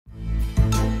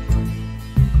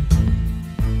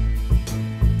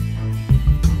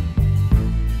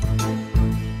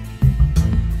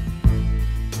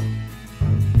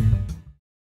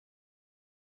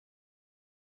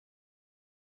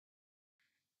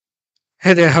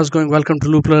Hey there, how's it going? Welcome to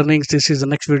Loop Learnings. This is the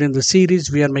next video in the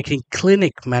series. We are making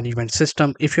clinic management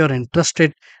system. If you're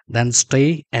interested, then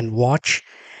stay and watch.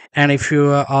 And if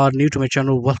you are new to my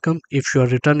channel, welcome. If you are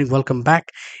returning, welcome back.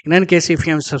 In any case, if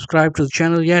you haven't subscribed to the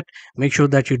channel yet, make sure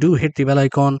that you do hit the bell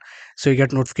icon so you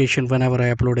get notification whenever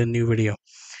I upload a new video.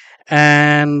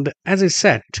 And as I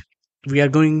said, we are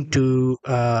going to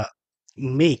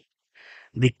make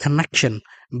the connection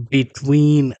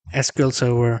between SQL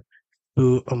Server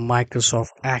to a Microsoft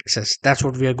Access. That's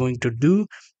what we are going to do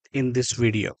in this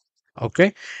video.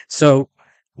 Okay, so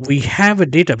we have a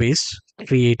database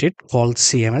created called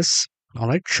CMS. All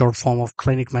right, short form of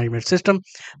Clinic Management System.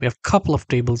 We have a couple of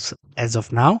tables as of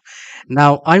now.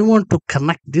 Now I want to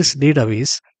connect this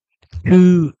database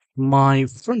to my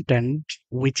front end,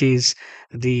 which is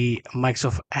the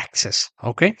Microsoft Access.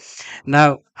 Okay,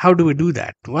 now how do we do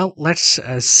that? Well, let's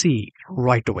see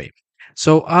right away.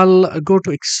 So I'll go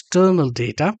to external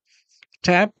data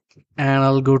tab, and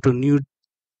I'll go to new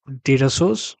data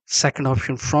source, second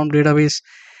option from database,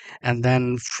 and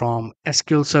then from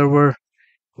SQL Server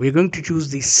we're going to choose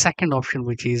the second option,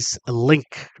 which is a link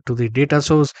to the data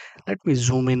source. Let me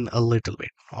zoom in a little bit.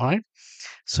 All right,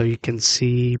 so you can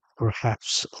see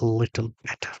perhaps a little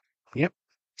better. Yep.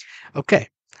 Okay,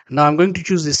 now I'm going to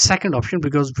choose the second option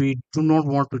because we do not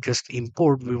want to just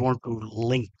import, we want to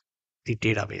link the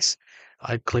database.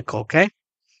 I click OK,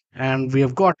 and we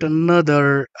have got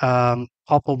another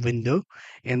pop-up window.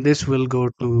 In this we'll go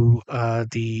to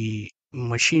the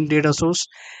machine data source,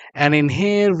 and in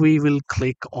here we will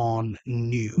click on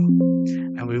new,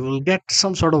 and we will get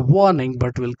some sort of warning,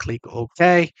 but we'll click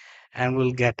OK, and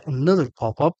we'll get another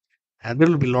pop-up, and there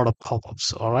will be a lot of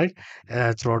pop-ups, all right,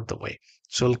 throughout the way.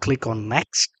 So we'll click on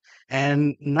next,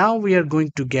 and now we are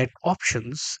going to get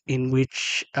options in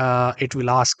which it will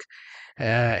ask,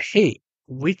 hey,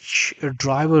 which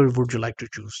driver would you like to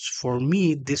choose? For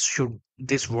me,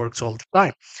 this works all the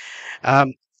time.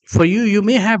 um, for you, you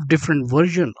may have different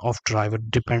version of driver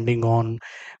depending on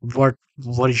what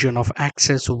version of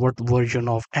access or what version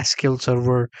of SQL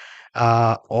server,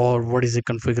 or what is the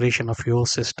configuration of your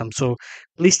system. So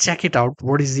please check it out.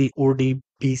 What is the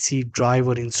ODBC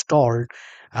driver installed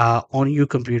on your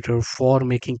computer for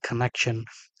making connection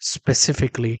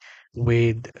specifically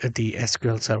with the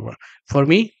SQL server? For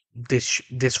me,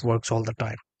 this works all the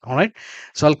time. All right.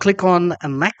 So I'll click on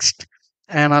next,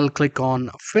 and I'll click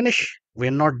on finish. We're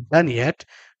not done yet.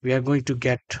 We are going to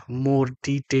get more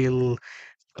detailed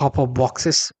pop-up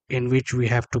boxes in which we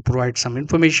have to provide some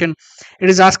information. It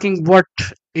is asking what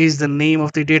is the name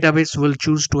of the database. We'll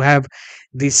choose to have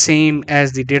the same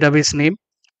as the database name.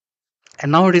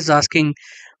 And now it is asking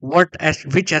which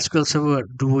SQL server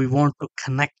do we want to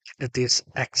connect this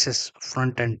access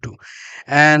front end to.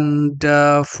 And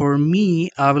for me,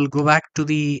 I will go back to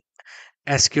the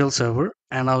SQL server,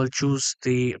 and I will choose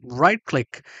the right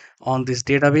click on this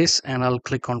database, and I'll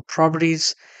click on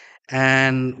properties,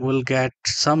 and we'll get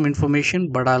some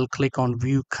information, but I'll click on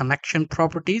view connection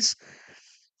properties,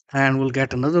 and we'll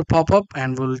get another pop-up,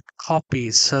 and we'll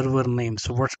copy server name.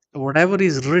 So whatever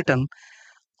is written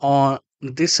on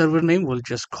this server name, we'll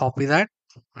just copy that,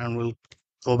 and we'll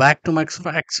go back to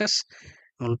Microsoft Access,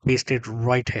 and we'll paste it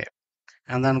right here,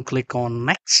 and then click on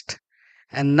next.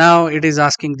 And now it is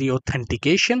asking the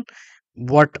authentication,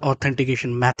 what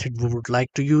authentication method we would like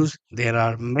to use. There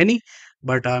are many,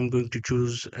 but I'm going to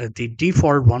choose the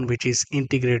default one, which is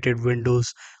integrated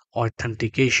Windows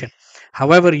authentication.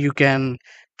 However, you can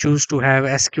choose to have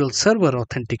SQL server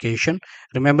authentication.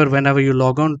 Remember, whenever you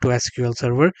log on to SQL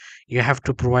server, you have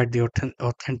to provide the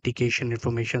authentication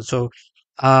information. So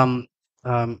um,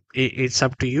 it's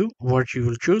up to you what you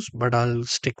will choose, but I'll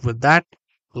stick with that.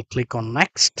 We'll click on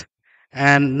next,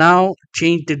 and now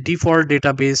change the default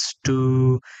database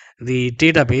to the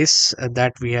database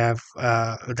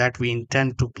that we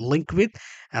intend to link with,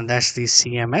 and that's the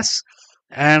CMS.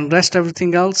 And rest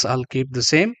everything else I'll keep the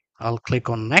same. I'll click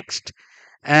on next,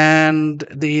 and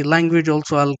the language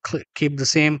also I'll keep the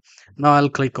same. Now I'll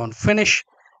click on finish,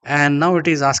 and now it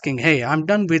is asking, hey, I'm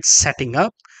done with setting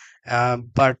up,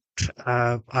 but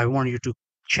I want you to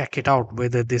check it out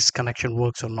whether this connection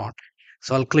works or not.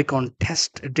 So I'll click on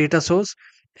test data source,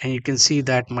 and you can see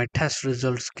that my test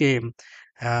results came,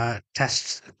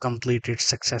 tests completed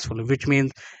successfully, which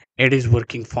means it is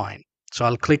working fine. So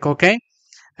I'll click OK,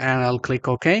 and I'll click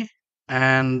OK,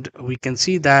 and we can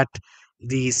see that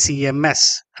the CMS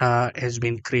has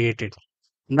been created.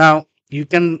 Now you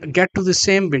can get to the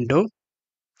same window.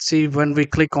 See, when we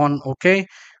click on OK,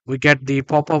 we get the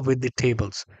pop-up with the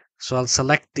tables. So I'll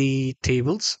select the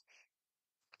tables.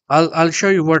 I'll show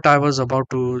you what I was about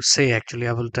to say. Actually,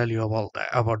 I will tell you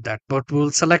about that. But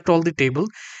we'll select all the table,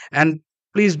 and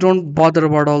Please don't bother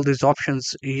about all these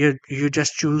options. You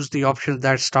just choose the option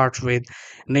that starts with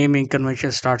naming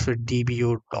convention starts with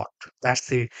dbo dot. That's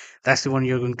the one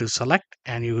you're going to select,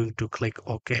 and you're going to click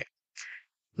OK.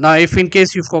 Now, if in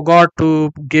case you forgot to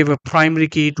give a primary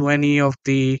key to any of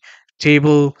the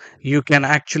table, you can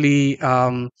actually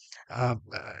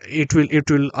it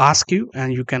will ask you,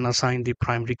 and you can assign the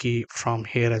primary key from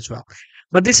here as well.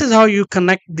 But this is how you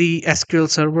connect the SQL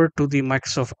Server to the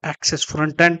Microsoft Access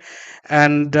front end,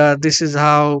 and this is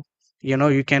how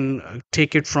you can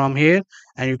take it from here,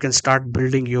 and you can start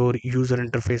building your user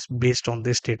interface based on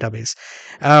this database.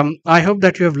 I hope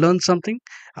that you have learned something.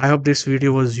 I hope this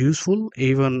video was useful,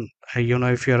 even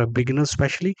if you're a beginner,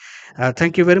 especially.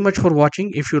 Thank you very much for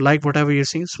watching. If you like whatever you're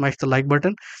seeing, smash the like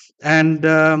button, and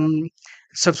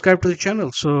subscribe to the channel,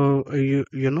 so you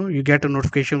get a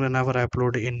notification whenever I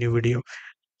upload a new video.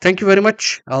 Thank you very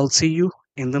much. I'll see you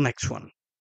in the next one.